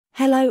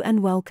Hello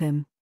and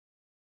welcome.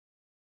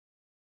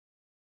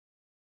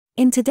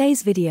 In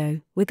today's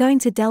video, we're going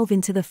to delve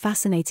into the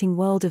fascinating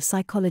world of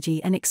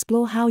psychology and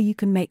explore how you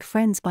can make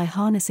friends by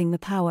harnessing the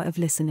power of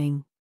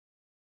listening.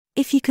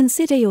 If you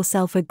consider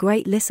yourself a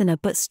great listener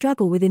but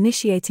struggle with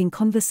initiating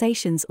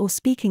conversations or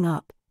speaking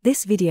up,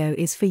 this video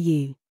is for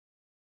you.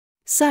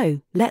 So,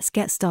 let's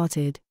get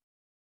started.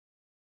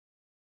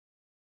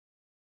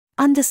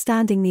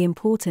 Understanding the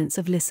importance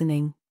of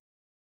listening.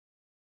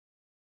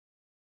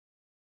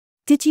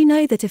 Did you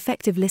know that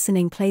effective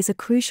listening plays a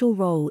crucial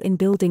role in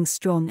building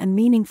strong and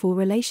meaningful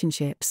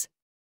relationships?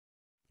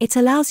 It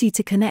allows you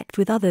to connect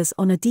with others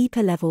on a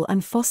deeper level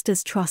and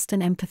fosters trust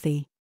and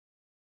empathy.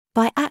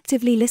 By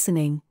actively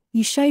listening,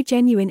 you show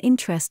genuine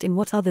interest in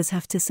what others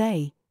have to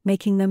say,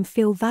 making them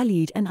feel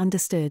valued and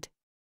understood.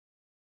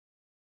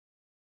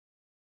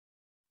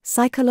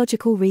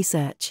 Psychological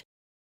research.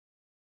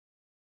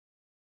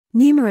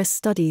 Numerous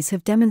studies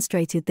have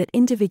demonstrated that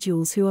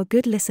individuals who are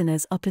good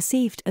listeners are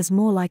perceived as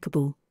more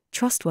likable,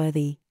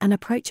 trustworthy, and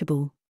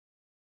approachable.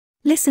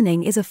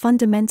 Listening is a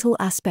fundamental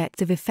aspect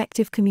of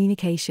effective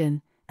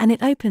communication, and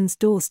it opens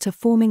doors to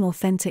forming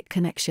authentic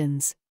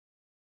connections.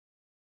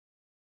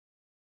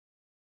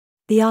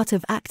 The art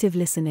of active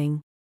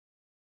listening.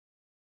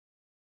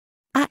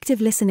 Active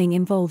listening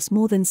involves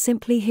more than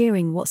simply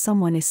hearing what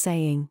someone is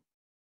saying.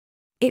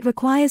 It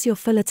requires your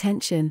full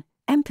attention,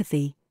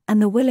 empathy,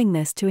 and the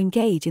willingness to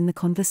engage in the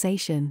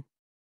conversation.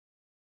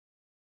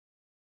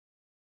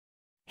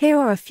 Here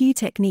are a few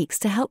techniques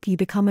to help you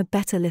become a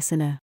better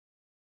listener.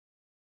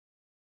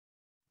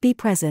 Be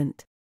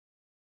present.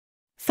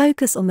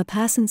 Focus on the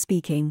person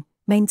speaking,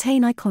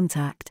 maintain eye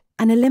contact,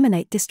 and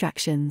eliminate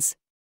distractions.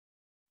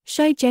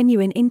 Show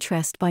genuine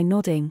interest by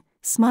nodding,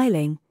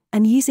 smiling,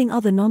 and using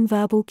other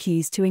nonverbal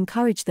cues to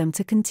encourage them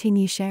to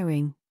continue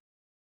sharing.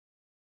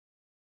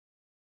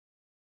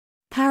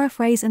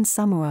 Paraphrase and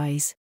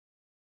summarize.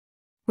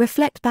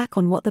 Reflect back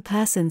on what the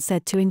person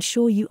said to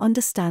ensure you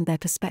understand their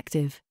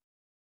perspective.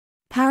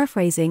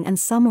 Paraphrasing and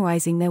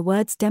summarizing their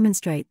words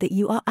demonstrate that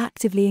you are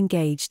actively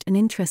engaged and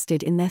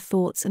interested in their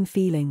thoughts and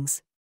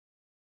feelings.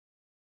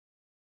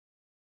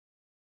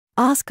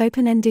 Ask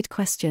open-ended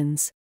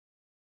questions.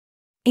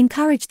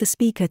 Encourage the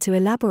speaker to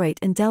elaborate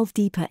and delve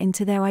deeper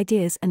into their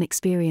ideas and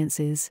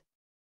experiences.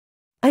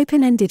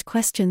 Open-ended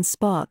questions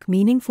spark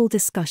meaningful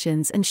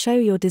discussions and show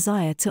your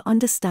desire to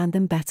understand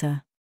them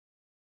better.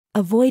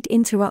 Avoid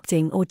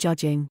interrupting or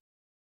judging.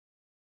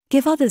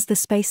 Give others the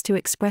space to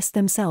express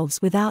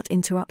themselves without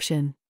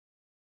interruption.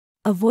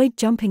 Avoid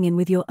jumping in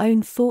with your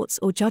own thoughts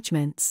or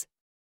judgments.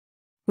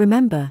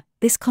 Remember,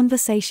 this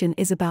conversation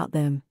is about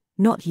them,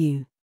 not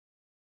you.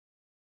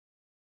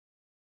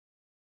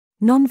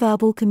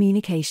 Nonverbal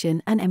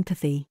communication and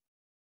empathy.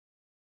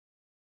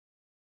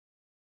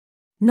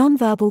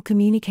 Nonverbal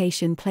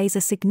communication plays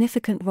a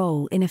significant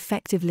role in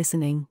effective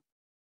listening.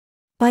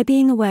 By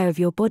being aware of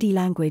your body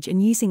language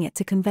and using it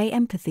to convey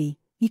empathy,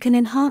 you can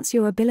enhance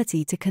your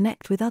ability to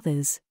connect with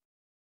others.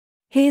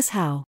 Here's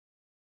how.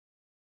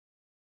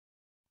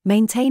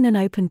 Maintain an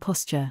open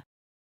posture.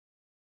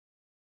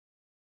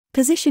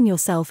 Position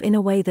yourself in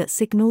a way that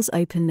signals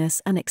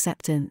openness and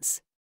acceptance.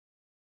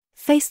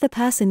 Face the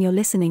person you're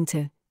listening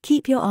to,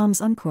 keep your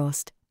arms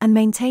uncrossed, and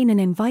maintain an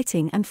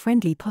inviting and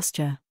friendly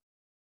posture.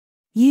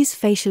 Use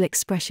facial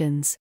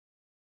expressions.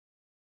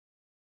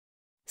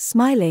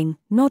 Smiling,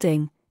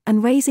 nodding,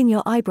 and raising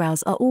your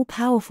eyebrows are all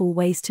powerful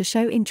ways to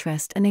show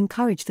interest and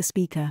encourage the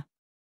speaker.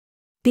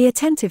 Be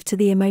attentive to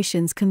the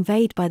emotions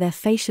conveyed by their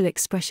facial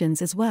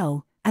expressions as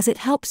well, as it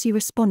helps you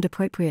respond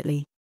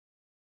appropriately.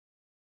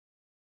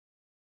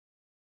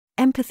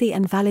 Empathy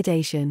and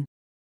validation.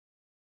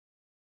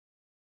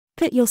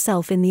 Put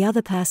yourself in the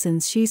other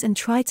person's shoes and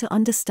try to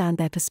understand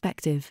their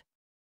perspective.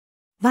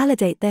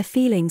 Validate their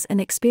feelings and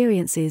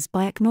experiences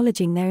by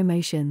acknowledging their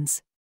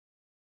emotions.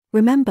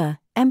 Remember,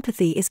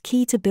 empathy is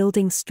key to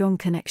building strong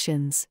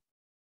connections.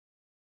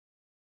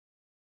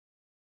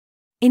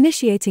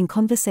 Initiating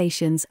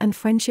conversations and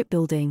friendship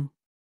building.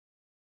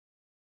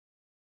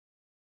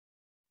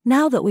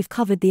 Now that we've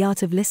covered the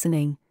art of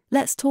listening,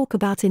 let's talk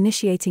about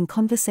initiating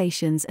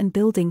conversations and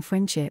building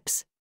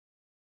friendships.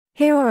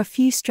 Here are a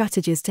few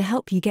strategies to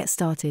help you get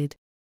started.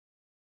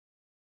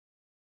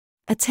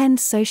 Attend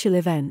social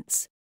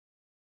events.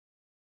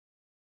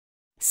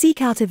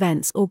 Seek out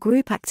events or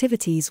group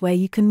activities where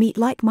you can meet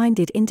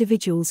like-minded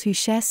individuals who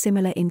share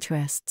similar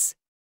interests.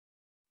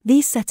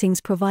 These settings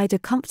provide a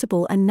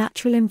comfortable and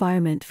natural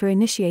environment for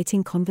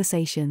initiating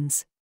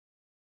conversations.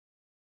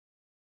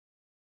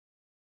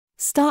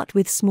 Start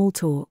with small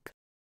talk.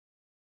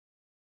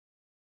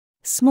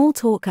 Small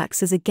talk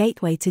acts as a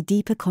gateway to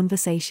deeper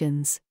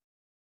conversations.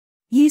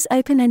 Use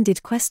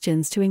open-ended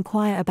questions to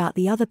inquire about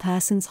the other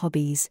person's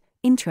hobbies,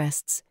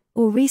 interests,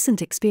 or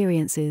recent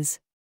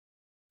experiences.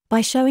 By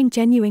showing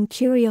genuine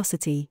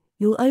curiosity,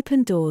 you'll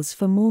open doors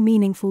for more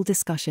meaningful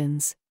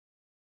discussions.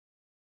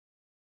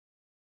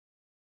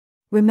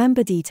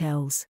 Remember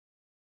details.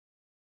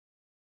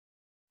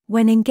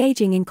 When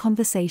engaging in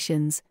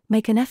conversations,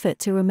 make an effort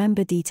to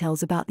remember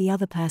details about the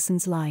other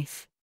person's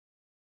life.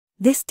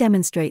 This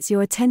demonstrates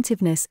your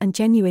attentiveness and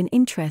genuine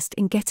interest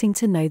in getting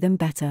to know them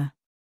better.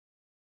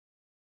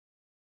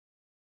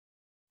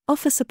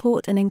 Offer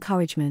support and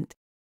encouragement.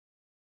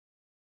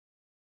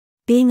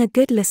 Being a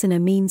good listener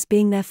means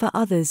being there for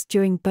others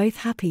during both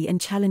happy and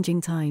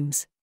challenging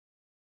times.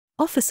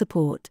 Offer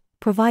support,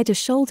 provide a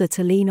shoulder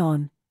to lean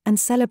on, and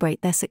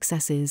celebrate their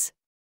successes.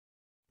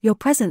 Your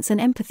presence and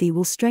empathy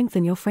will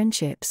strengthen your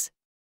friendships.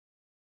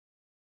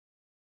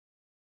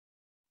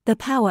 The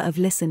power of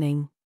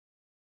listening.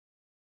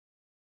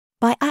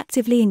 By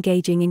actively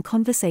engaging in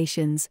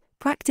conversations,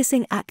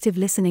 practicing active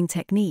listening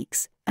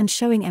techniques, and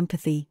showing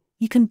empathy,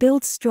 you can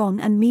build strong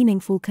and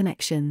meaningful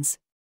connections.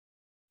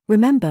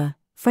 Remember,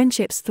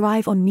 friendships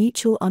thrive on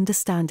mutual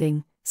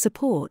understanding,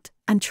 support,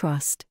 and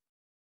trust.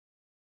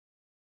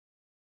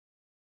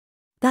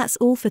 That's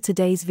all for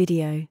today's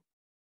video.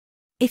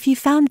 If you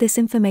found this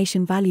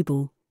information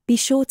valuable, be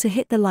sure to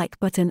hit the like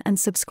button and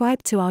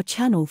subscribe to our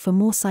channel for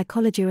more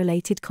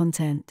psychology-related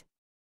content.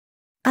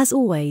 As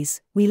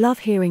always, we love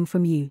hearing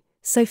from you,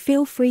 so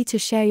feel free to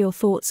share your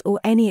thoughts or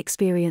any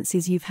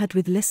experiences you've had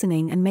with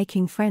listening and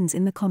making friends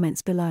in the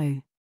comments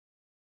below.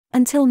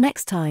 Until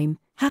next time,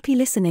 happy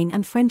listening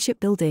and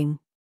friendship building.